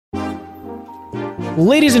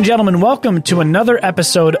Ladies and gentlemen, welcome to another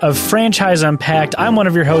episode of Franchise Unpacked. I'm one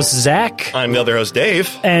of your hosts, Zach. I'm the other host,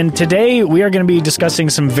 Dave. And today we are going to be discussing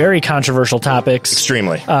some very controversial topics.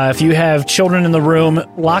 Extremely. If you have children in the room,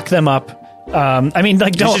 lock them up. Don't. You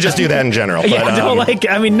should just do that in general. Yeah,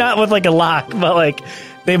 don't not with like a lock, but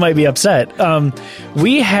they might be upset.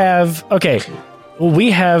 We have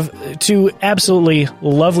two absolutely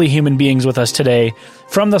lovely human beings with us today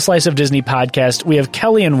from the Slice of Disney podcast. We have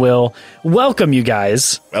Kelly and Will. Welcome, you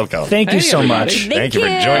guys. Welcome. Thank you so much. Thank you for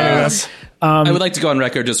joining us. I would like to go on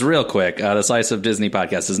record just real quick. The Slice of Disney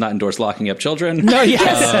podcast does not endorse locking up children. No,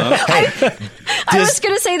 yes. I was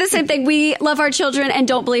going to say the same thing. We love our children and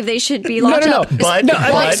don't believe they should be locked up. But Disney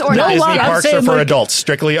parks are for adults.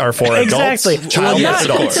 Strictly are for adults. Exactly. Childless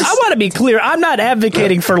adults. I want to be clear. I'm not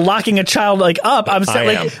advocating for locking a child up. I'm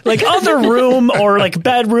saying other room or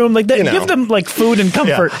bedroom. Give them food and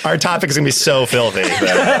comfort. Yeah. Our topic's going to be so filthy.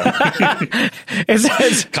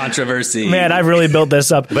 It's controversy. Man, I've really built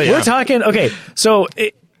this up. But we're talking... Okay, so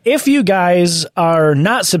if you guys are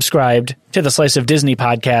not subscribed to the Slice of Disney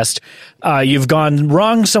podcast, you've gone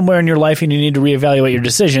wrong somewhere in your life and you need to reevaluate your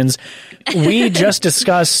decisions. We just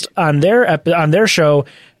discussed on their show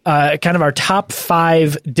kind of our top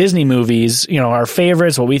 5 Disney movies, our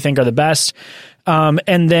favorites, what we think are the best.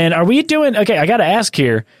 And then are we doing... Okay, I got to ask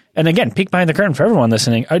here, and again, peek behind the curtain for everyone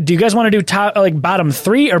listening. Do you guys want to do top bottom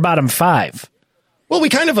 3 or bottom 5? Well, we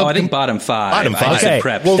kind of... I think bottom 5. Bottom 5. Okay.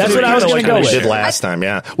 Well, that's what I was going to go with. We did last time,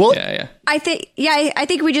 yeah. Well, yeah. I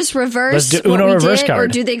think we just reversed Let's do what Uno we reverse did card. or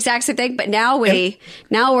do the exact same thing. But now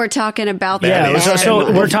we're talking about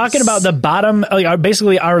so we're talking about the bottom,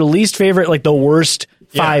 basically our least favorite, the worst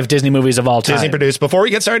 5 Disney movies of all time. Disney produced. Before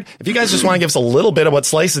we get started, if you guys just want to give us a little bit of what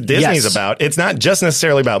Slice of Disney is about, it's not just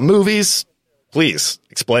necessarily about movies. Please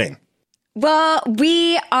explain. Well,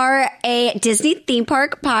 we are a Disney theme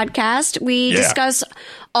park podcast. We discuss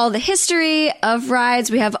all the history of rides.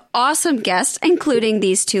 We have awesome guests, including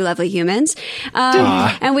these 2 lovely humans.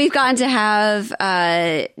 And we've gotten to have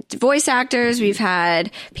voice actors. We've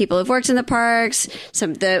had people who've worked in the parks.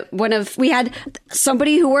 We had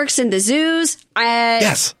somebody who works in the zoos.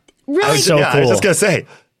 Yes. Really? Cool. I was just going to say.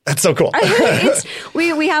 That's so cool.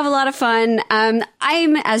 We have a lot of fun.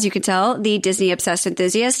 I'm, as you can tell, the Disney obsessed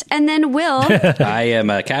enthusiast, and then Will. I am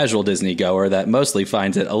a casual Disney goer that mostly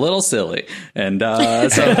finds it a little silly, and so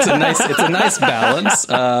it's a nice balance.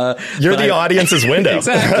 You're the audience's window,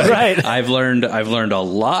 exactly. Right? I've learned a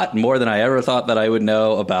lot more than I ever thought that I would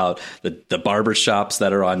know about the barber shops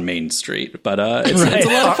that are on Main Street. But it's a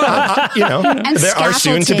lot of fun. And there are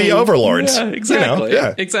soon to be overlords. Yeah, exactly.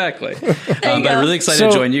 Exactly. But I'm really excited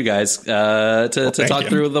to join you guys to talk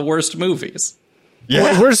through the worst movies.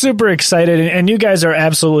 Yeah. We're super excited, and you guys are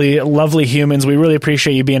absolutely lovely humans. We really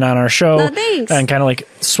appreciate you being on our show. Thanks. And kind of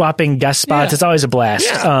swapping guest spots. It's always a blast.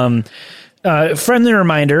 Yeah. Friendly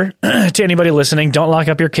reminder to anybody listening, don't lock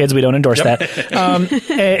up your kids. We don't endorse that.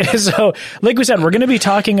 So like we said, we're going to be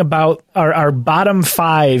talking about our bottom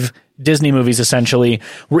 5 Disney movies, essentially.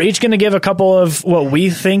 We're each going to give a couple of what we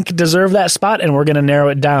think deserve that spot, and we're going to narrow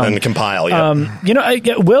it down. And compile,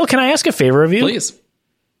 Will, can I ask a favor of you? Please.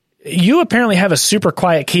 You apparently have a super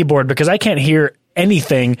quiet keyboard because I can't hear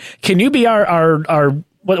anything. Can you be our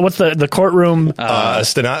what's the courtroom? A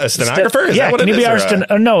stenographer? Is that what can it you be is,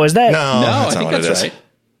 our no, is that? No, I that's think not what that's it is. right.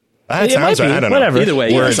 That It sounds might right. be. I don't know. Whatever. Either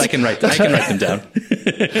way, yes, I can write them down.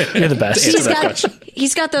 You're the best.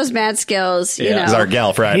 He's got those mad skills. He's our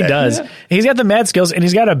gal Friday. He does. Yeah. He's got the mad skills, and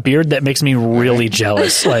he's got a beard that makes me really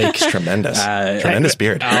jealous. It's tremendous. Tremendous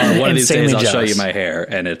beard. One of these days, I'll jealous. show you my hair,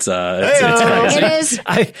 and it's crazy. It is.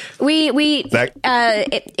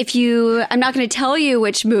 If you, I'm not going to tell you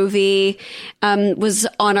which movie was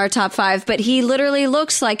on our top 5, but he literally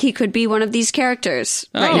looks like he could be one of these characters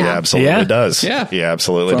right He now. absolutely does. Yeah. He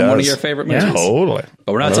absolutely does. One of your favorite movies. Yeah. Totally.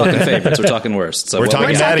 But we're not talking favorites. We're talking worst. So We're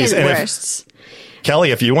talking baddies. And worsts.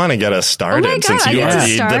 Kelly, if you want to get us started, God, since you are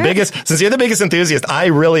since you're the biggest enthusiast, I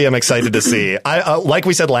really am excited to see. Like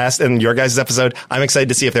we said last in your guys' episode, I'm excited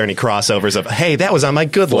to see if there are any crossovers of, hey, that was on my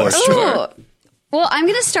good list. Ooh. Well, I'm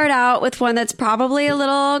going to start out with one that's probably a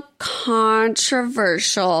little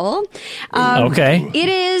controversial. Okay. It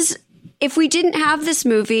is. If we didn't have this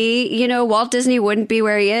movie, Walt Disney wouldn't be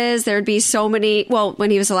where he is. There'd be so many, well,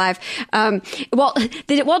 when he was alive, the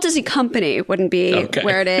Walt Disney Company wouldn't be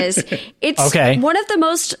where it is. It's one of the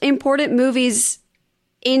most important movies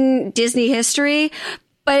in Disney history,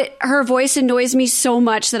 but her voice annoys me so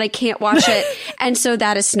much that I can't watch it. And so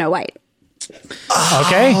that is Snow White.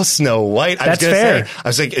 Okay. Oh, Snow White. That's fair. I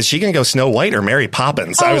was like, is she going to go Snow White or Mary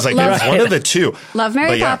Poppins? I was like, there's one of the two. Love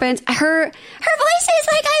Mary Poppins. Her voice is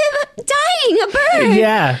like, I am dying a bird.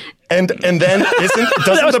 Yeah. And then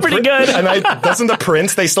doesn't pretty good. Doesn't the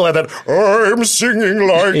Prince? They still have that. I'm singing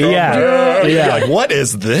like a man. You're like, what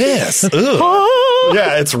is this?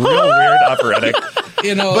 Yeah, it's real weird operatic.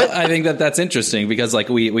 I think that's interesting because like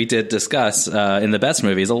we did discuss in the best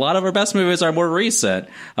movies, a lot of our best movies are more recent.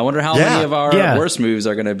 I wonder how many of our worst movies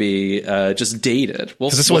are going to be just dated.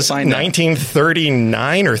 This was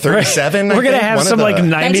 1939 or 37. We're going to have some like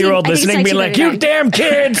 90-year-old listening being like, you damn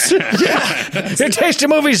kids. Your taste in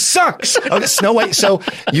movies sucks. Okay, Snow White. So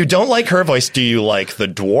you don't like her voice. Do you like the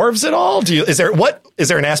dwarves at all? Is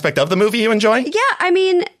there an aspect of the movie you enjoy? Yeah, I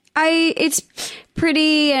mean, it's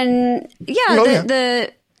pretty, and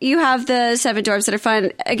you have the seven dwarves that are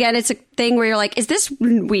fun. Again, it's a thing where you're like, is this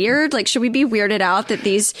weird? Like, should we be weirded out that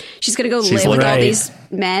she's going to go live with all these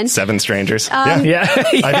men? Seven strangers. Yeah.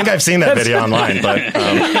 I think I've seen that video online, but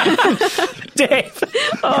Dave.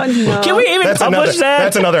 Oh no! Can we even publish that?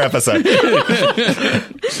 That's another episode.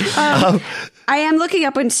 I am looking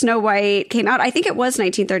up when Snow White came out. I think it was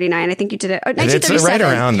 1939. I think you did it. 1937. It's right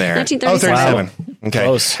around there. 1937. 37. Okay.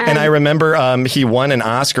 Close. And I remember he won an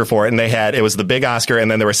Oscar for it, and it was the big Oscar,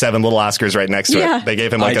 and then there were 7 little Oscars right next to it. They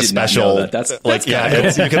gave him like a special. That's you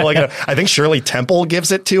can look at. I think Shirley Temple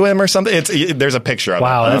gives it to him or something. There's a picture of it.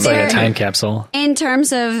 Wow, that's like a time capsule. In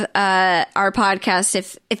terms of our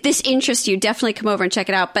podcast, if this interests you, definitely come over and check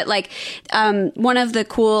it out. But like one of the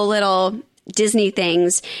cool little Disney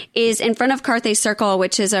things is in front of Carthay Circle,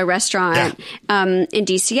 which is a restaurant in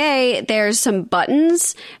DCA. There's some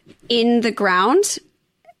buttons in the ground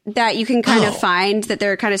that you can kind of find that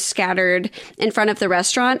they're kind of scattered in front of the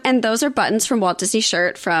restaurant. And those are buttons from Walt Disney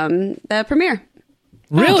shirt from the premiere.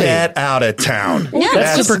 Really? Get out of town. Yeah.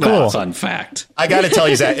 That's super cool. Fun fact. I got to tell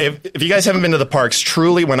you, Zach, if you guys haven't been to the parks,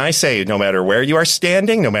 truly, when I say no matter where you are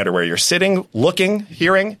standing, no matter where you're sitting, looking,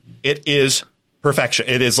 hearing, it is perfection.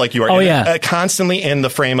 It is like you are constantly in the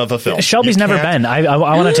frame of a film. Shelby's never been. I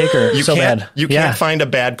want to take her bad. You can't find a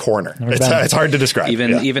bad corner. It's hard to describe.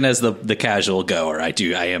 Even as the casual goer, I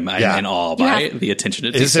am in awe by the attention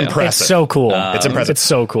to detail. It's impressive. It's so cool. It's impressive. It's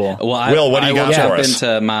so cool. Well, Will, what do you got for us?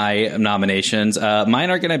 Jump into my nominations. Mine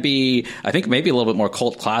are going to be, I think, maybe a little bit more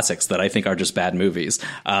cult classics that I think are just bad movies.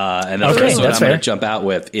 And the first one I'm going to jump out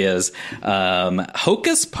with is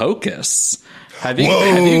Hocus Pocus. Have you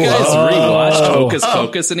guys rewatched Hocus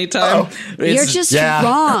Pocus anytime? You're just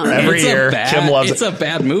wrong. Every year, Kim loves it. It's a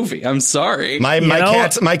bad movie. I'm sorry. My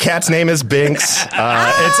cat's name is Binks.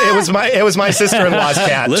 It was my sister-in-law's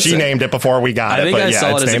cat. She named it before we got it. I think I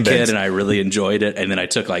saw it as a kid Binks. and I really enjoyed it. And then I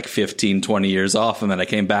took like 15, 20 years off, and then I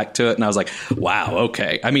came back to it and I was like, wow,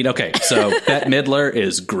 okay. I mean, okay. So Bette Midler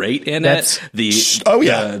is great in it. The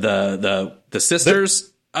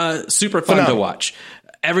sisters, super fun to watch.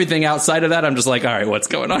 Everything outside of that, I'm just like, all right, what's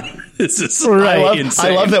going on? This is insane.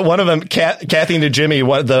 I love that one of them, Kathy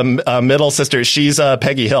Najimy, the middle sister, she's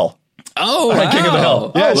Peggy Hill. Oh, wow. King of the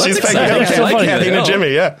Hill. Yeah, she's Peggy Hill. Kathy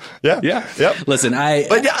Najimy. Yeah. Yep. Listen,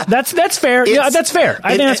 that's fair. Yeah, that's fair.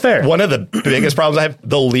 I think that's fair. One of the biggest problems I have,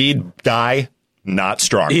 the lead guy, not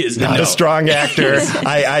strong. He is not a strong actor.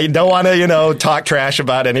 I don't want to, talk trash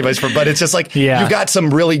about anybody's, but it's just like you've got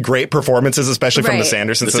some really great performances, especially from the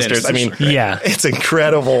Sanderson sisters. I mean, it's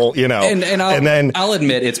incredible, And I'll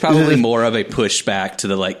admit it's probably more of a pushback to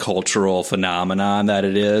the like cultural phenomenon that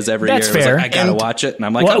it is every year. Fair. Like, I gotta watch it, and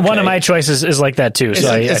I'm like, one of my choices is like that too.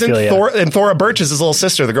 So I feel and Thora Birch is his little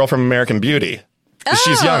sister, the girl from American Beauty.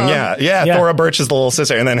 She's young, yeah. Thora Birch is the little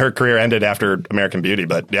sister, and then her career ended after American Beauty,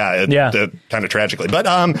 but kind of tragically. But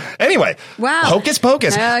anyway, Hocus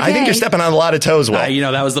Pocus. Okay. I think you're stepping on a lot of toes, Will.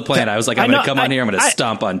 That was the plan. I was like, I'm going to come on here, I'm going to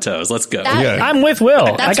stomp on toes. Let's go. I'm with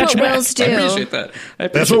Will. That's what Wills do. I appreciate that.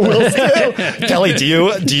 That's what Wills do. Kelly,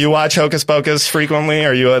 do you watch Hocus Pocus frequently?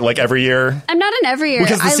 Are you like every year? I'm not an every year.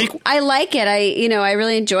 I like it. I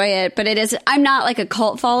really enjoy it, but I'm not like a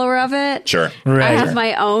cult follower of it. Sure. Right. I have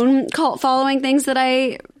my own cult following things that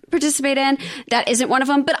I participate in. That isn't one of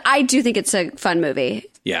them, but I do think it's a fun movie.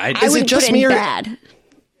 Yeah, I wouldn't put it in bad.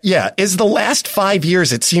 Yeah, is the last 5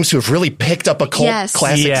 years, it seems to have really picked up a cult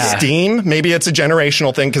classic steam. Maybe it's a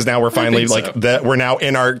generational thing because now we're finally we're now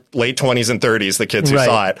in our late 20s and 30s, the kids who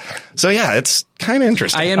saw it. So yeah, it's kind of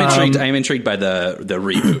interesting. I am intrigued. I am intrigued by the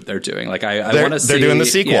reboot they're doing. Like I want to see. They're doing the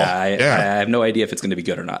sequel. I have no idea if it's going to be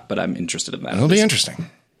good or not, but I'm interested in that. It'll be interesting.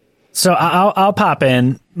 So I'll pop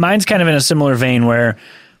in. Mine's kind of in a similar vein where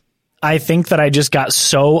I think that I just got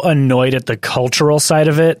so annoyed at the cultural side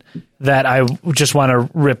of it that I just want to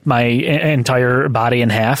rip my entire body in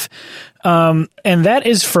half. And that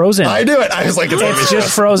is Frozen. I do it. I was like, it's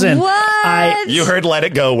just Frozen. What? You heard Let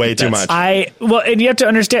It Go way too much. And you have to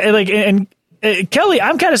understand, like, and Kelly,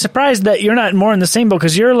 I'm kind of surprised that you're not more in the same boat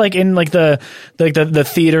because you're like in like the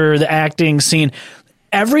theater, the acting scene.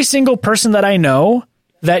 Every single person that I know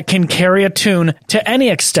that can carry a tune to any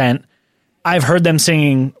extent, I've heard them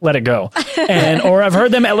singing "Let It Go," or I've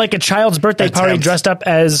heard them at like a child's birthday party dressed up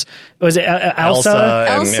as was it Elsa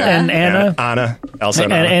and Anna, Elsa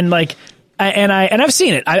and I've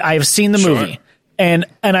seen it. I've seen the movie, and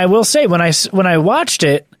I will say when I watched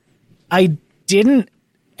it, I didn't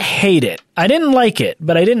hate it. I didn't like it,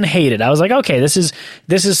 but I didn't hate it. I was like, okay, this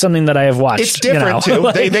is something that I have watched. It's different too.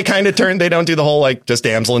 Like, they kind of turn. They don't do the whole like just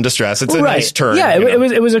damsel in distress. It's a nice turn. Yeah,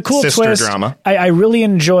 it was a cool sister twist. Drama. I really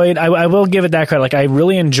enjoyed. I will give it that credit. Like I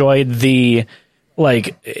really enjoyed the.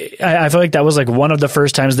 Like I feel like that was like one of the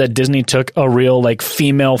first times that Disney took a real like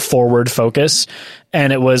female forward focus,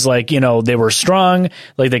 and it was like they were strong,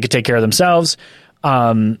 like they could take care of themselves.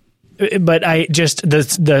 But I just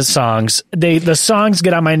the songs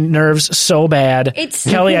get on my nerves so bad.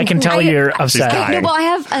 Kelly, I can tell you're upset. Well, I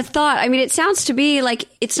have a thought. I mean, it sounds to be like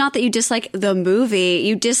it's not that you dislike the movie;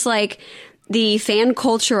 you dislike the fan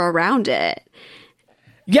culture around it.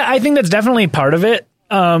 Yeah, I think that's definitely part of it.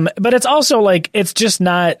 But it's also like it's just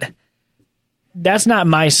not. That's not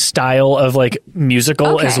my style of like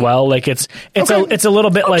musical as well. Like it's a little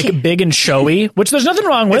bit like big and showy, which there's nothing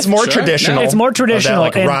wrong with. It's more traditional. No. It's more traditional,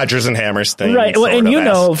 like Rodgers and Hammers thing, right? Well,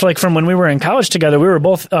 and like from when we were in college together, we were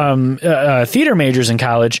both theater majors in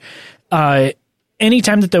college.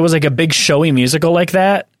 Anytime that there was like a big showy musical like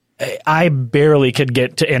that, I barely could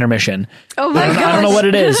get to intermission. Oh my gosh. I don't know what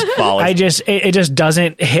it is. It just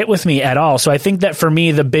doesn't hit with me at all. So I think that for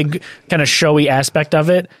me, the big kind of showy aspect of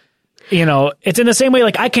it. It's in the same way,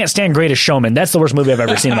 like, I can't stand Greatest Showman. That's the worst movie I've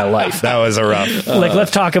ever seen in my life. That was a rough... like,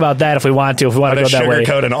 let's talk about that if we want to go that way.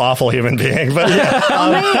 Sugarcoat an awful human being, but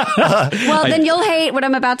yeah. Then you'll hate what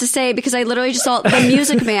I'm about to say because I literally just saw The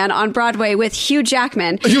Music Man on Broadway with Hugh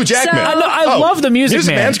Jackman. Hugh Jackman? I love The Music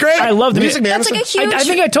Man. Man's great. I love The Music Man. That's like a huge... I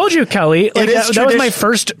think I told you, Kelly, like, that was my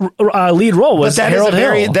first lead role was Harold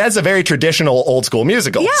Hill. That's a very traditional old school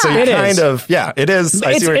musical. Yeah. So you kind of... Yeah, it is.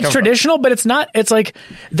 It's traditional, but it's not... It's like...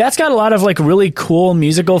 That's got a lot of, like, really cool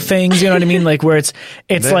musical things, you know what I mean? Like where it's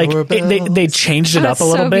like they changed it up a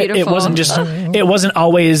little bit. Beautiful. It wasn't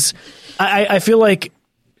always. I feel like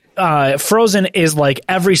Frozen is like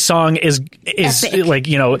every song is epic. Like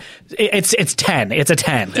it's 10. It's a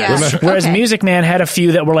 10. Yeah. Whereas Music Man had a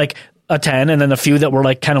few that were like a 10, and then a few that were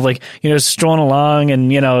like kind of like strolling along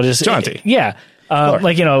and just jaunty. Yeah.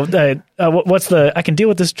 Like what's the I can deal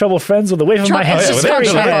with this trouble friends with a wave of my hand. Yes,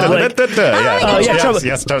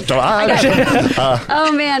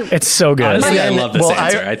 oh man, it's so good. Honestly, I love this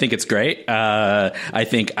answer. I think it's great. I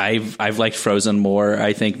think I've liked Frozen more,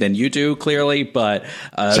 I think, than you do, clearly. But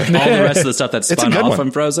all the rest of the stuff that's spun off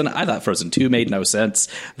from Frozen, I thought Frozen 2 made no sense.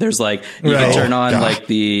 There's like you can turn on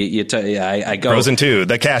like I go Frozen 2,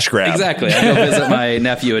 the cash grab. Exactly. I go visit my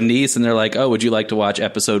nephew and niece, and they're like, "Oh, would you like to watch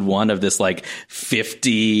episode 1 of this like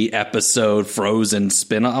 50 episode Frozen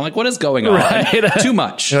spin-off?" I'm like, what is going on? Right. Too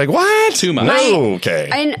much. You're like, what? Too much.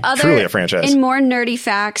 Okay. Truly a franchise. And more nerdy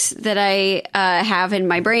facts that I have in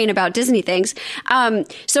my brain about Disney things.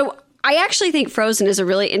 So I actually think Frozen is a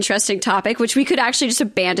really interesting topic, which we could actually just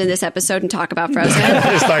abandon this episode and talk about Frozen.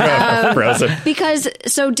 Just talk about Frozen. Because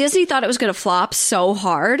Disney thought it was going to flop so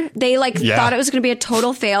hard. They thought it was going to be a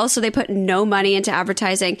total fail. So they put no money into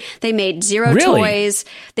advertising. They made zero toys.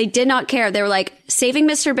 They did not care. They were like, Saving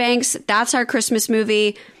Mr. Banks, that's our Christmas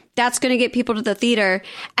movie. That's going to get people to the theater.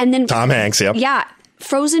 And then Tom Hanks, yep. Yeah.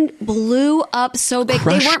 Frozen blew up so big.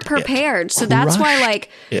 They weren't prepared. So that's why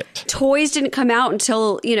toys didn't come out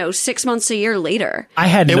until, 6 months, a year later. I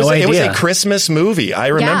had no idea. It was a Christmas movie. I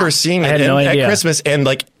remember seeing it at Christmas, and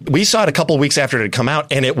we saw it a couple weeks after it had come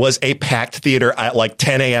out, and it was a packed theater at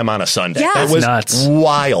 10 a.m. on a Sunday. Yeah. It was nuts.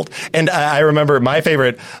 Wild. And I remember my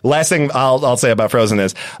favorite, last thing I'll say about Frozen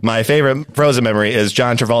is, my favorite Frozen memory is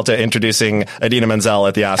John Travolta introducing Idina Menzel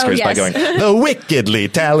at the Oscars by going, "The wickedly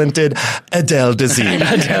talented Adele Dazeem."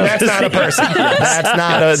 That's not a person.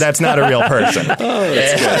 That's not a real person.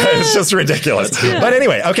 It's just ridiculous. But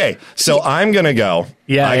anyway, okay. So I'm gonna go.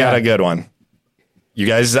 I got a good one. You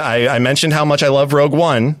guys, I mentioned how much I love Rogue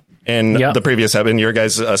One in the previous in your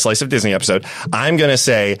guys' Slice of Disney episode. I'm gonna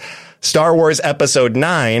say Star Wars Episode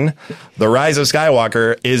 9, The Rise of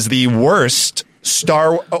Skywalker, is the worst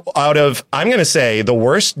I'm going to say the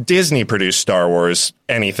worst Disney produced Star Wars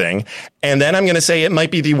anything. And then I'm going to say it might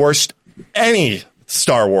be the worst any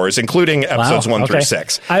Star Wars, including episodes 1 through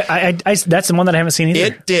 6. I that's the one that I haven't seen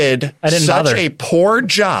either. It did such a poor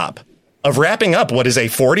job of wrapping up what is a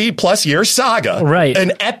 40-plus year saga, right?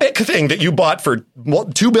 An epic thing that you bought for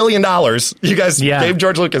 $2 billion. You guys gave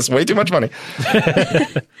George Lucas way too much money.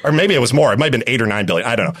 Or maybe it was more. It might have been $8 or $9 billion.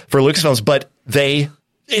 I don't know, for Lucasfilms. But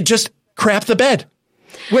it just crapped the bed.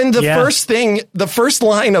 When the first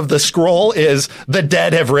line of the scroll is "the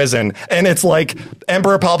dead have risen," and it's like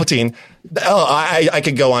Emperor Palpatine. Oh, I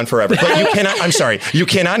could go on forever. But you cannot, I'm sorry, you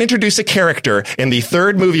cannot introduce a character in the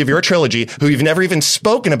third movie of your trilogy who you've never even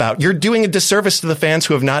spoken about. You're doing a disservice to the fans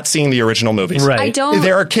who have not seen the original movies. Right.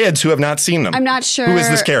 There are kids who have not seen them. I'm not sure. Who is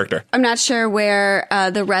this character? I'm not sure where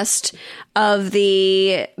the rest of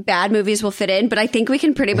the bad movies will fit in, but I think we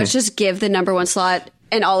can pretty much just give the number one slot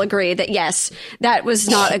and all agree that, yes, that was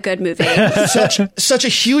not a good movie. Such a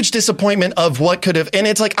huge disappointment of what could have. And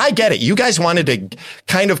it's like, I get it. You guys wanted to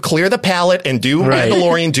kind of clear the palette and do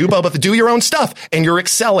Mandalorian, do Boba Fett, do your own stuff. And you're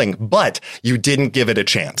excelling, but you didn't give it a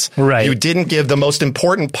chance. Right. You didn't give the most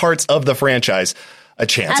important parts of the franchise a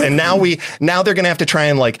chance. And now they're going to have to try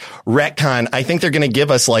and like retcon. I think they're going to give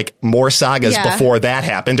us like more sagas before that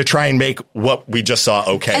happened to try and make what we just saw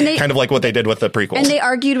okay. Kind of like what they did with the prequels. And they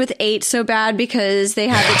argued with 8 so bad because they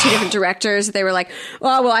had the 2 different directors. They were like,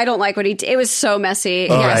 well, I don't like what he did. It was so messy.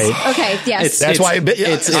 Yes. Right. Okay. Yes. That's why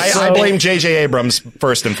I blame J.J. Abrams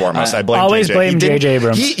first and foremost. I blame always blame J.J.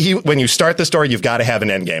 Abrams. He, when you start the story, you've got to have an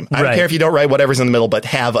end game. I don't care if you don't write whatever's in the middle, but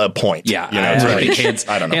have a point. Yeah.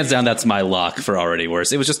 I don't know. Hands down, that's my lock for already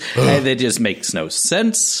worse. It was just, it just makes no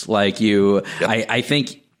sense. Like I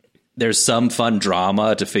think there's some fun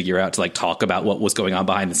drama to figure out, to like talk about what was going on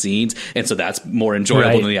behind the scenes. And so that's more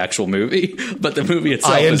enjoyable than the actual movie. But the movie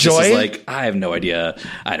itself is just like, I have no idea.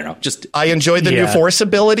 I don't know. I enjoyed the new Force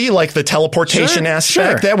ability, like the teleportation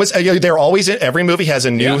aspect. That was, they're always, every movie has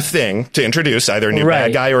a new thing to introduce, either a new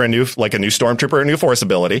bad guy or a new stormtrooper or a new Force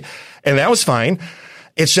ability. And that was fine.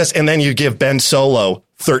 It's just, and then you give Ben Solo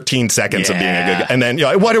 13 seconds of being a good guy. And then,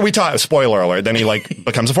 what are we talking? Spoiler alert. Then he like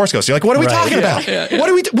becomes a Force ghost. You're like, what are we talking about?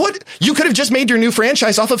 What you could have just made your new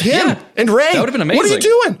franchise off of him and Rey. That would have been amazing. What are you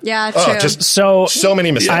doing? Yeah, true. Just so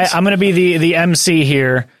many mistakes. I'm going to be the MC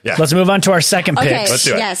here. Yeah. Let's move on to our second pick. Let's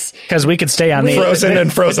do it. Yes. Because we could stay on Frozen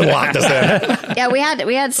and Frozen locked us in. Yeah,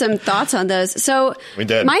 we had some thoughts on those. So we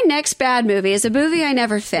did. My next bad movie is a movie I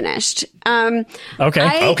never finished.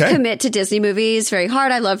 I commit to Disney movies very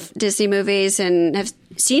hard. I love Disney movies and have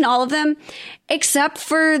seen all of them, except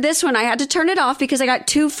for this one. I had to turn it off because I got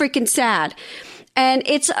too freaking sad. And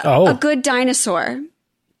it's A Good Dinosaur.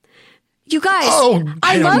 You guys,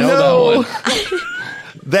 I love know that one.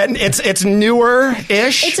 Then it's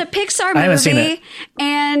newer-ish. It's a Pixar movie,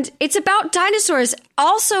 and it's about dinosaurs.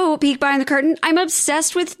 Also, peek behind the curtain, I'm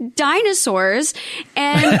obsessed with dinosaurs,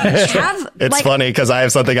 and It's funny because I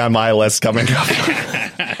have something on my list coming up.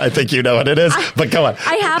 I think you know what it is, but go on.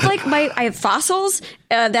 I have I have fossils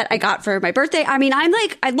that I got for my birthday. I mean,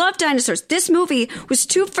 I love dinosaurs. This movie was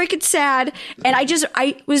too freaking sad, and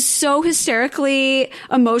I was so hysterically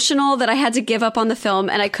emotional that I had to give up on the film,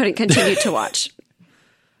 and I couldn't continue to watch.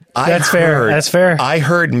 That's fair. I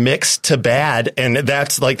heard mixed to bad, and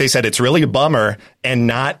that's like they said, it's really a bummer and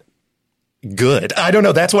not good. I don't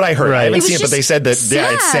know. That's what I heard. I haven't seen it, but they said that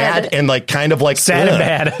it's sad and like kind of like sad and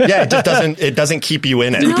bad. Yeah, it doesn't keep you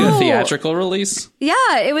in it. Did you get a theatrical release?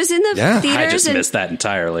 Yeah, it was in the theaters. I just missed that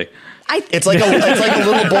entirely. It's like a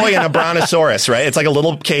little boy and a brontosaurus, right? It's like a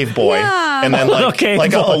little cave boy, and then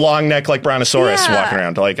a long neck like brontosaurus walking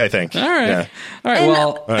around. Like I think. All right. Yeah. All right.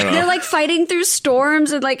 Well, they're like fighting through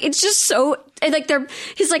storms, and like it's just so. And like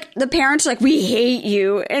the parents are like, we hate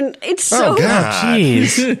you, and it's so. Oh God!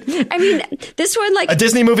 Jeez. I mean, this one like a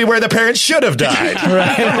Disney movie where the parents should have died.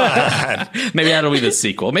 Right. Maybe that'll be the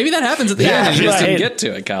sequel. Maybe that happens at the end. And you just didn't get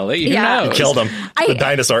to it, Kali. Who knows? He killed him. The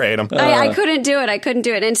dinosaur ate him. I couldn't do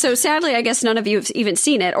it. And so sadly, I guess none of you have even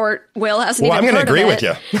seen it, or Will hasn't. Well, even I'm going to agree with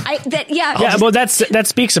you. Well, that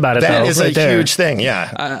speaks about it. That is a huge thing.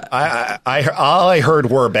 Yeah. All I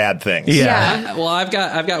heard were bad things. Yeah. Well, I've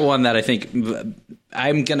got one that I think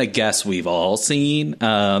I'm going to guess we've all seen.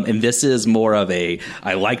 And this is more of I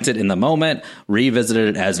liked it in the moment, revisited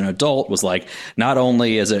it as an adult, was like, not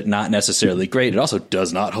only is it not necessarily great, it also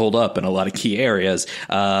does not hold up in a lot of key areas.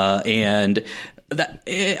 And that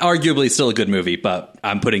arguably still a good movie, but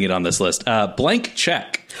I'm putting it on this list. Blank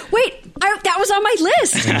Check. Wait, that was on my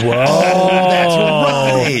list. Whoa. Oh,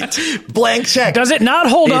 that's right. Blank Check. Does it not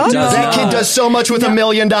hold up? That kid does so much with $1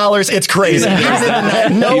 million. It's crazy. No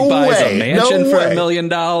way. He buys a mansion for $1 million.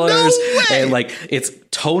 No way. And like, it's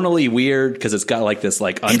tonally weird because it's got like this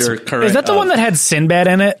like undercurrent. Is that the one that had Sinbad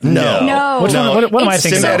in it? No. Which one? What am I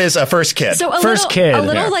thinking? Sinbad is a First Kid. So a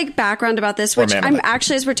little like background about this, which I'm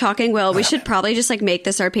actually, as we're talking, Will, we should probably just like make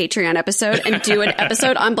this our Patreon episode and do an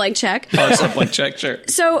episode on Blank Check. Blank Check, sure.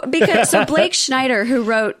 So Blake Schneider, who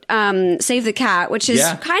wrote Save the Cat, which is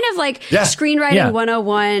kind of like screenwriting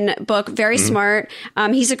 101 book, very smart.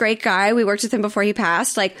 He's a great guy. We worked with him before he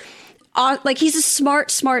passed. Like he's a smart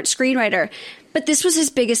screenwriter. But this was his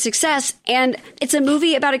biggest success. And it's a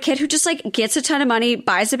movie about a kid who just like gets a ton of money,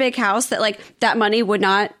 buys a big house that like that money would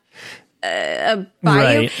not buy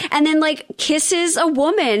you, and then like kisses a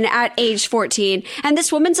woman at age 14, and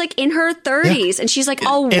this woman's like in her 30s, and she's like,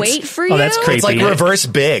 "I'll wait for you." That's creepy. It's like reverse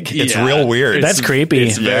Big. It's real weird. That's creepy.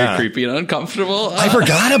 It's very creepy and uncomfortable. I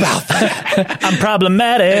forgot about that. I'm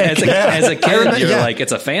problematic. As a kid, you're like,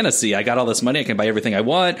 it's a fantasy. I got all this money, I can buy everything I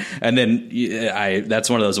want, and then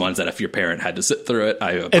that's one of those ones that if your parent had to sit through it,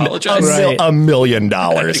 I apologize. $1 million.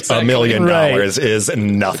 Exactly. $1 million is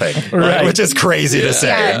nothing, which is crazy to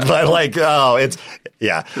say, but like. Oh, it's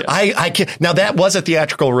I can't. Now that was a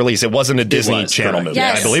theatrical release. It wasn't a Disney Channel movie.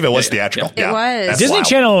 Yes. I believe it was theatrical. It was. That's Disney wild.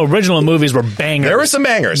 Channel original movies were bangers. There were some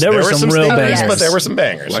bangers. There were some real bangers, but there were some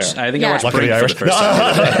bangers. I think I watched Brink for the first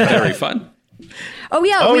time. Very fun. Oh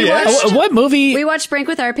yeah, we watched. What movie? We watched Brink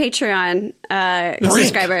with our Patreon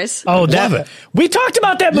subscribers. Oh, we talked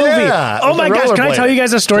about that movie. Yeah, oh my gosh, can I tell you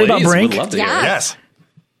guys a story about Brink? Would love to hear it. Yes.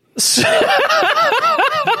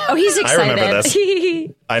 Oh, he's excited. I remember this.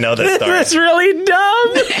 I know this story. This is really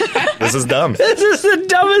dumb. This is dumb. This is the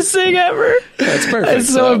dumbest thing ever. That's perfect.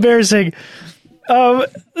 It's so embarrassing.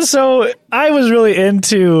 So I was really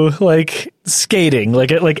into like skating, like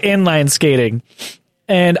inline skating,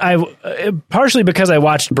 and I partially because I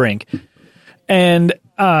watched Brink, and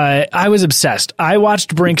I was obsessed. I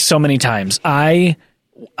watched Brink so many times. I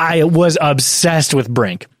was obsessed with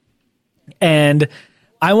Brink, and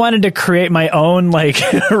I wanted to create my own like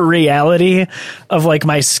reality of like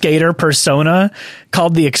my skater persona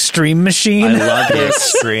called the Extreme Machine. I love the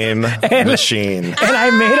Extreme Machine. And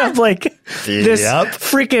I made up like this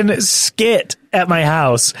freaking skit at my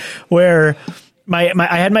house where I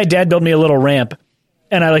had my dad build me a little ramp.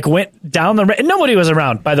 And I like went down the ramp. Nobody was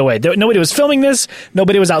around, by the way. Nobody was filming this.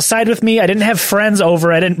 Nobody was outside with me. I didn't have friends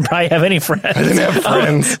over. I didn't probably have any friends. I didn't have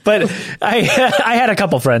friends. But I had a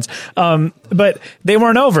couple friends. But they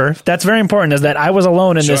weren't over. That's very important, is that I was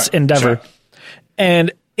alone in this endeavor. Sure.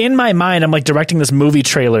 And in my mind, I'm like directing this movie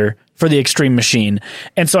trailer for the Extreme Machine.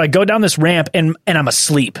 And so I go down this ramp and I'm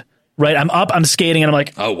asleep, right? I'm up, I'm skating, and I'm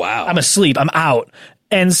like, oh, wow. I'm asleep. I'm out.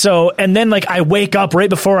 And then like I wake up right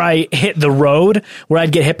before I hit the road where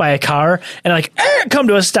I'd get hit by a car and like come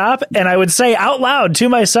to a stop, and I would say out loud to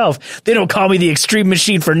myself, they don't call me the Extreme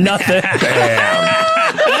Machine for nothing.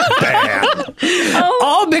 Bam.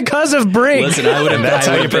 All because of Brink. Listen, that's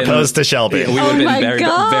how you proposed to Shelby. We would have been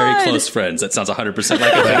very close friends. That sounds 100%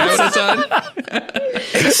 like a thing I would have done.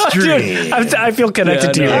 Extreme. Dude, I feel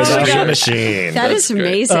connected to you. Extreme Machine. That is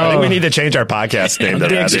amazing. I think we need to change our podcast name to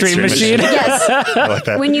the Extreme Machine. Yes. I like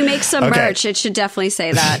that. When you make some merch, it should definitely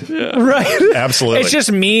say that. Right. Absolutely. It's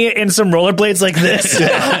just me in some rollerblades like this.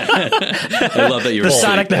 I love that you're the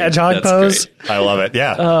Sonic the Hedgehog pose. Great. I love it.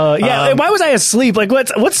 Yeah. Why was I asleep? Like,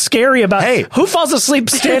 what's scary about? Hey, who falls asleep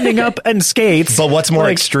standing up and skates? But what's more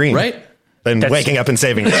extreme, right? Than waking up and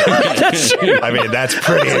saving you. That's true. I mean, that's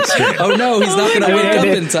pretty extreme. Oh no, he's not going to wake up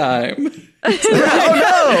in time.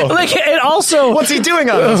 Oh no! Like, and also, what's he doing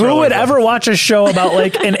on this? Who would ever watch a show about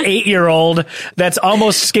like an 8-year-old that's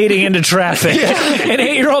almost skating into traffic? An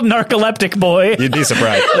 8-year-old narcoleptic boy. You'd be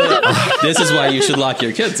surprised. This is why you should lock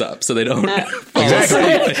your kids up so they don't.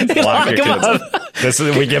 Exactly. Lock your kids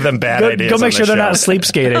up. We give them bad ideas. Go make sure they're show. not sleep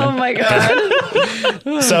skating. Oh my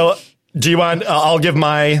god. So. Do you want? I'll give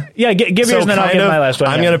my. Yeah, give yours, and then I'll give my last one.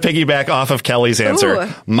 I'm going to piggyback off of Kelly's answer. Ooh.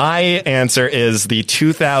 My answer is the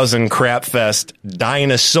 2000 Crap Fest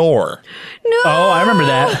Dinosaur. No. Oh, I remember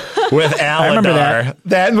that. With Aladar. I remember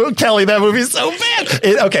that. Kelly, that movie's so bad.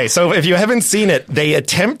 Okay, so if you haven't seen it, they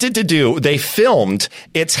filmed,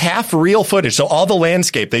 it's half real footage. So all the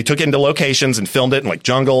landscape, they took into locations and filmed it in like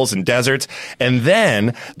jungles and deserts. And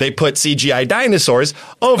then they put CGI dinosaurs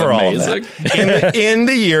over all of that in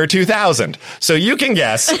the year 2000. So you can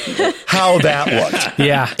guess how that looked.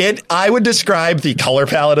 Yeah. I would describe the color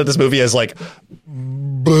palette of this movie as like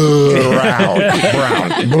brown, like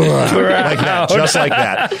that, just like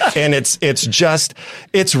that. And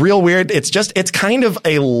it's real weird. It's kind kind of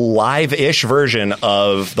a live-ish version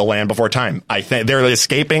of The Land Before Time. I think they're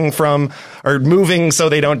escaping from or moving so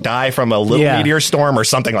they don't die from a little meteor storm or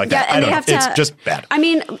something like that. I don't know. It's just bad. I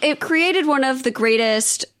mean, it created one of the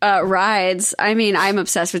greatest rides. I mean, I'm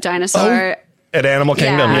obsessed with dinosaur. At Animal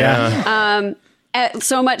Kingdom, yeah.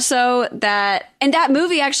 So much so that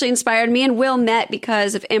movie actually inspired me and Will met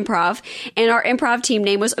because of improv, and our improv team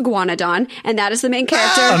name was Iguanodon, and that is the main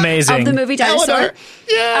character of the movie Dinosaur. Eleanor.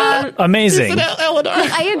 Yeah, amazing. Eleanor.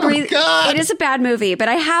 I agree. It is a bad movie, but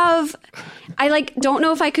I don't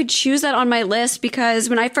know if I could choose that on my list because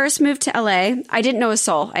when I first moved to LA, I didn't know a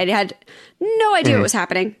soul. I had no idea what was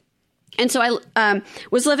happening, and so I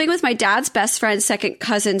was living with my dad's best friend's second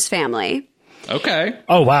cousin's family. Okay.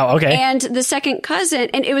 Oh, wow. Okay. And the second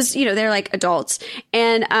cousin, and it was, they're like adults.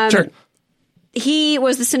 And sure. He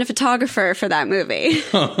was the cinematographer for that movie.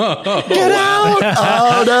 Get out!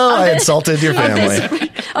 Oh, no. I insulted your family.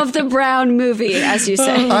 Of the Brown movie, as you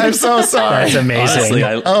say. I'm so sorry. That's amazing.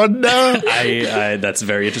 Honestly, oh, no. That's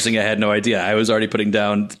very interesting. I had no idea. I was already putting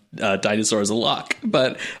down Dinosaur as a lock,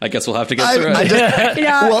 but I guess we'll have to get through it.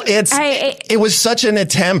 Well, it was such an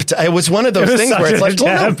attempt. It was one of those things where it's like,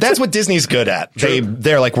 well, no, that's what Disney's good at.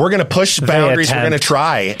 They're like, we're going to push boundaries. We're going to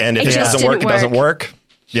try. And if it doesn't work, it doesn't work.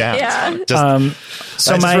 Yeah.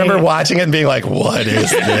 So I just remember watching it and being like, what is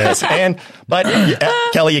this? But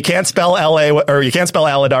Kelly, you can't spell LA or you can't spell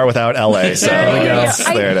Aladar without LA. So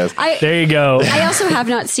there it is. There you go. I also have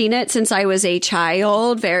not seen it since I was a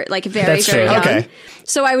child, very young. Okay.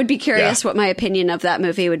 So I would be curious what my opinion of that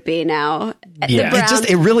movie would be now. Yeah.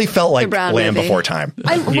 It really felt like Land Before Time.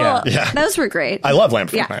 Those were great. I love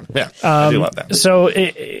Land Before Time. Yeah. I do love that. So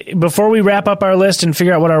before we wrap up our list and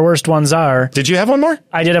figure out what our worst ones are. Did you have one more?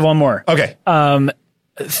 I did have one more. Okay.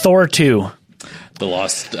 Thor 2.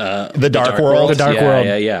 The Dark World. The Dark World.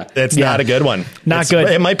 Yeah. It's not a good one. Not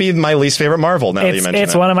good. It might be my least favorite Marvel now that you mention it.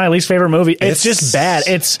 It's one of my least favorite movies. It's just bad.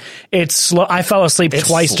 It's slow. I fell asleep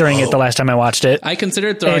twice during it the last time I watched it. I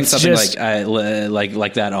considered throwing something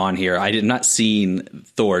like that on here. I did not seen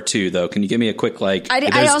Thor 2 though. Can you give me a quick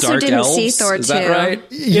I also didn't see Thor 2. Is that right?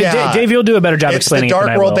 Yeah. Dave, you'll do a better job explaining it. It's the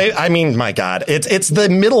Dark World. I mean, my God, it's the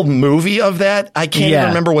middle movie of that. I can't even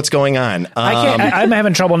remember what's going on. I'm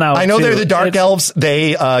having trouble now. I know they're the Dark Elves.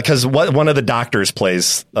 They because one of the doctors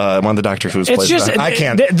plays one of the Doctor Who's plays. I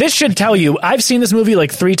can't. This should tell you. I've seen this movie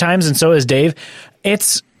like 3 times, and so has Dave.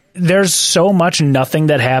 There's so much nothing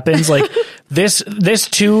that happens. Like this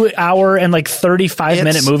 2 hour and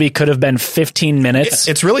 35-minute movie could have been 15 minutes.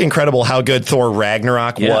 It's really incredible how good Thor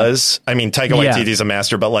Ragnarok was. I mean, Taika Waititi's a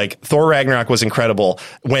master, but Thor Ragnarok was incredible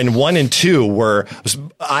when 1 and 2 were,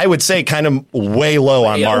 I would say, kind of way low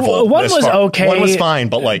on Marvel. 1 was okay. 1 was fine,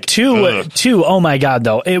 but 2, oh my God,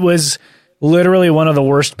 though. It was literally one of the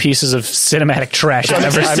worst pieces of cinematic trash I've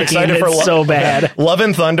ever seen. It's so bad. Love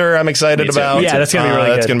and Thunder, I'm excited about. Yeah, that's going to be really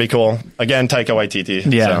good. That's going to be cool. Again, Taika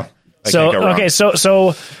Waititi. Yeah.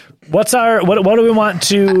 So what's our what do we want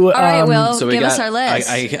to? All right, Will, give us our list.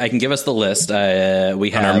 I can give us the list. We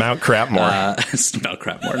have our Mount Crapmore. Mount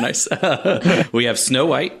Crapmore, nice. We have Snow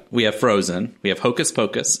White. We have Frozen. We have Hocus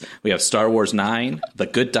Pocus. We have Star Wars 9, The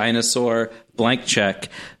Good Dinosaur, Blank Check,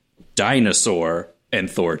 Dinosaur, and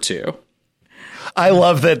Thor 2. I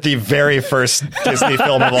love that the very first Disney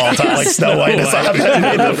film of all time, Snow White, is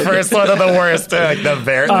the first one of the worst,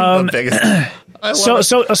 the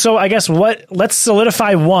biggest. So I guess let's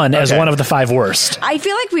solidify one as one of the 5 worst. I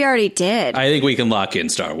feel like we already did. I think we can lock in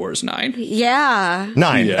Star Wars 9. Yeah.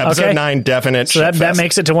 9. Yeah. Episode 9, definite. So that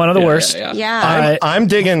makes it to one of the worst. Yeah. I'm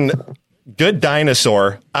digging Good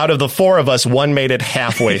Dinosaur. Out of the 4 of us, 1 made it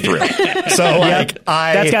halfway through. So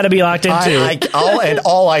that's got to be locked in too.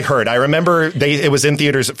 All I heard, I remember it was in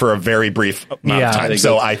theaters for a very brief amount of time.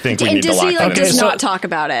 So I think we need to lock it in. Disney does not talk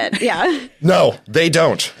about it. Yeah. No, they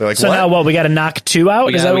don't. They're like, so what? now we got to knock 2 out?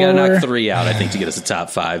 We got to knock 3 out, I think, to get us a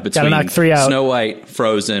top 5. Between knock 3 out. Snow White,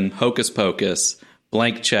 Frozen, Hocus Pocus,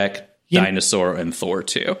 Blank Check, Dinosaur, and Thor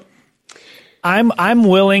 2. I'm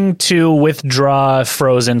willing to withdraw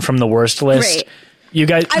Frozen from the worst list. Great. You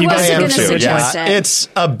guys am too. Yeah, it's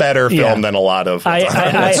a better film than a lot of.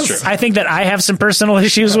 That's true. I think that I have some personal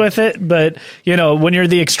issues with it, but when you're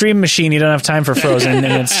the extreme machine, you don't have time for Frozen,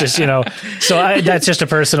 and it's just So that's just a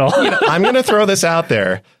personal. I'm going to throw this out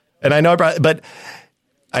there, and I know, but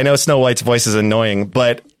I know Snow White's voice is annoying,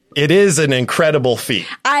 but it is an incredible feat.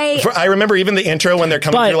 I remember even the intro when they're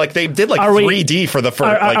coming through, they did 3D for the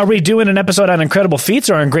first. Are we doing an episode on incredible feats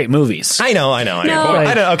or on great movies? I know. No,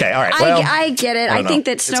 okay, all right. Well, I get it. I think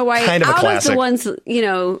that Snow White, kind of out classic. of the ones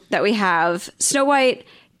that we have, Snow White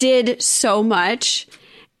did so much.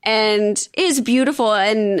 and is beautiful.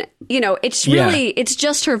 And, it's really, it's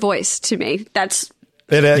just her voice to me. That's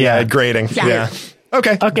it. Grating. Yeah.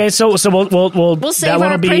 Okay. So we'll save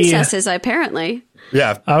our princesses, apparently.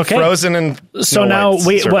 Yeah. Okay. Frozen and so now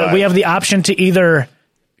we have the option to either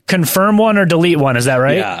confirm one or delete one. Is that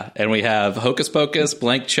right? Yeah. And we have Hocus Pocus,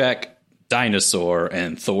 Blank Check, Dinosaur,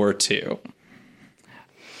 and Thor 2.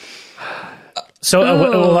 So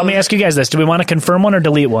let me ask you guys this. Do we want to confirm one or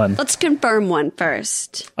delete one? Let's confirm one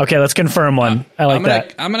first. Okay, let's confirm one. I like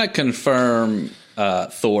that. I'm going to confirm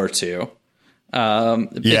Thor 2.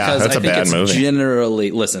 Because I think it's movie.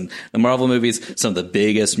 Generally, listen, the Marvel movies, some of the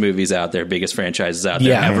biggest movies out there, biggest franchises out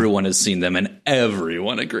there. Everyone has seen them, and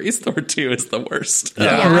everyone agrees Thor 2 is the worst.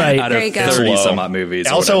 Right. Out of 30 some odd movies.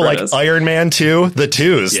 Also, like Iron Man 2, the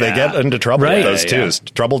twos, they get into trouble with those twos.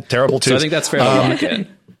 Terrible twos. So I think that's fairly locked in.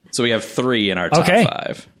 So we have 3 in our top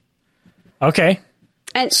 5. Okay.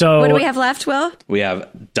 And so what do we have left, Will? We have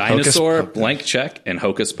Dinosaur, Blank Check, and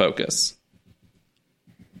Hocus Pocus.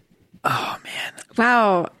 Oh man!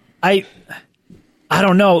 Wow. I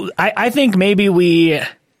don't know. I think maybe we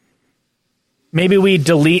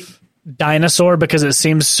delete Dinosaur because it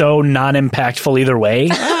seems so non-impactful either way.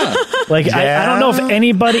 I don't know if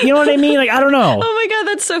anybody. You know what I mean? Like I don't know. Oh my god,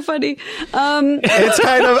 that's so funny. It's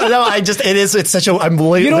kind of no. It's such a. I'm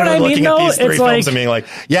looking at these 3 films and being like,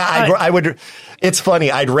 I would. It's funny.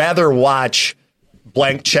 I'd rather watch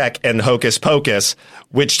Blank Check and Hocus Pocus,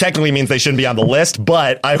 which technically means they shouldn't be on the list,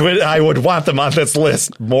 but I would want them on this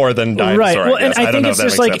list more than Dinosaur. Right. Well, and I think it's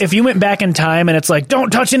just like sense. If you went back in time and it's like, don't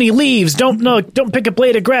touch any leaves, don't pick a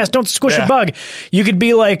blade of grass, don't squish a bug. You could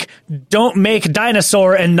be like, don't make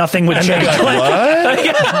Dinosaur and nothing would change. Like, what?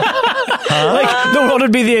 Like the world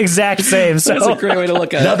would be the exact same. So that's a great way to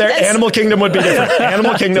look at it. No, Animal Kingdom would be different.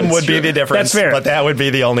 Animal Kingdom would be the difference. That's fair. But that would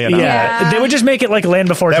be the only anomaly. Yeah. They would just make it like Land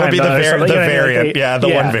Before Time. That would be the variant.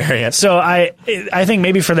 One variant. So I think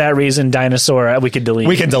maybe for that reason, Dinosaur we could delete.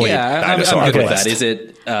 We can delete. Yeah, Dinosaur. I'm good with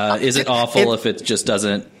that. Is it awful if it just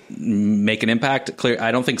doesn't make an impact? Clear.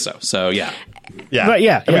 I don't think so. So yeah. But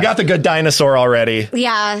we got the good Dinosaur already.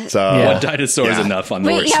 Yeah. So one dinosaur is enough on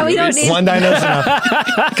the worst we don't need one dinosaur is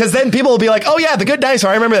enough. Because then people will be like, "Oh yeah, the good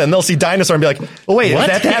Dinosaur." I remember that. And they'll see Dinosaur and be like, "Oh wait, what?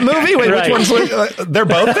 Is that movie? Wait, which one's? They're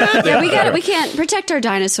both that?" Yeah, we can't protect our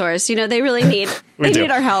dinosaurs. They really need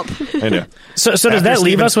need our help. I know. So does that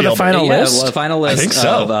leave us with a final list? Well, a final list I think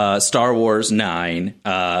so. of Star Wars 9,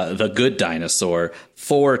 The Good Dinosaur,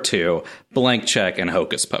 Thor 2, Blank Check, and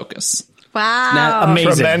Hocus Pocus. Wow. Now,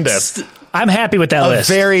 amazing. Tremendous. I'm happy with that list.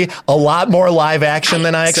 A lot more live action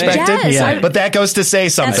than I expected. Yes, but that goes to say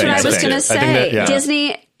something. That's what I was going to say.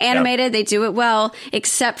 Disney animated, they do it well,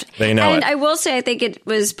 except they know and I will say I think it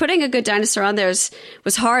was putting a good dinosaur on there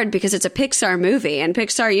was hard because it's a Pixar movie and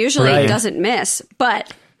Pixar usually doesn't miss,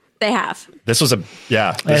 but they have. This was a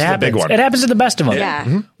big one. It happens to the best of them. Yeah.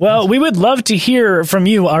 Mm-hmm. Well, we would love to hear from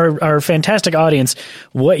you, our fantastic audience,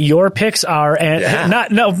 what your picks are, and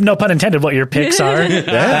no pun intended, what your picks are.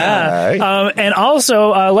 And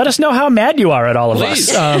also let us know how mad you are at all of us.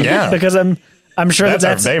 Because I'm sure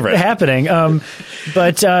that's happening. And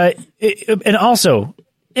also,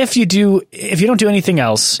 if you don't do anything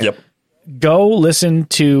else. Yep. Go listen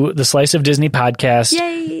to the Slice of Disney podcast.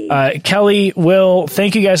 Yay! Kelly, Will,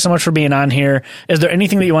 thank you guys so much for being on here. Is there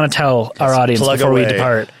anything that you want to tell our audience before we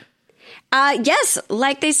depart? Yes,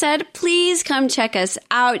 like they said, please come check us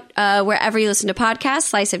out wherever you listen to podcasts,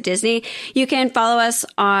 Slice of Disney. You can follow us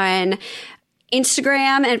on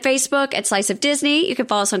Instagram and Facebook at Slice of Disney. You can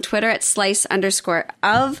follow us on Twitter at _of_Disney.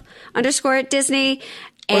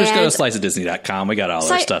 Or just go to sliceofdisney.com. We got all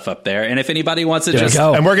our stuff up there. And if anybody wants to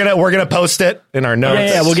and we're gonna post it in our notes.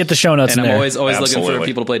 Yeah, we'll get the show notes. And I'm always looking for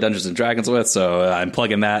people to play Dungeons and Dragons with, so I'm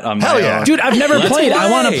plugging that on my own. Dude, I've never played. I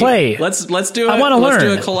want to play. Let's do it. I want to learn.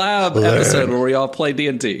 Let's do a collab episode where we all play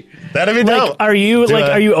D&D. That'd be dope. Are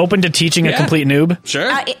you open to teaching a complete noob? Sure.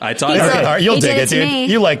 I taught you. You'll dig it,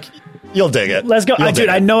 dude. You'll dig it. Let's go. Dude,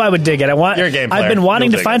 I know I would dig it. You're a game player. I've been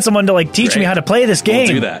wanting to find someone to teach me how to play this game.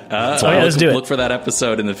 We'll do that. Let's do it. Look for that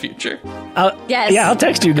episode in the future. Yes. Yeah, I'll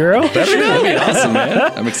text you, girl. That'd be awesome, man.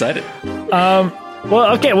 I'm excited.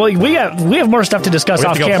 Well, okay. Well, we have more stuff to discuss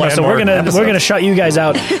off camera, so we're gonna shut you guys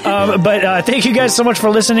out. But thank you guys so much for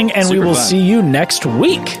listening, and we will see you next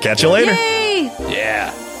week. Catch you later. Yay!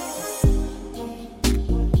 Yeah.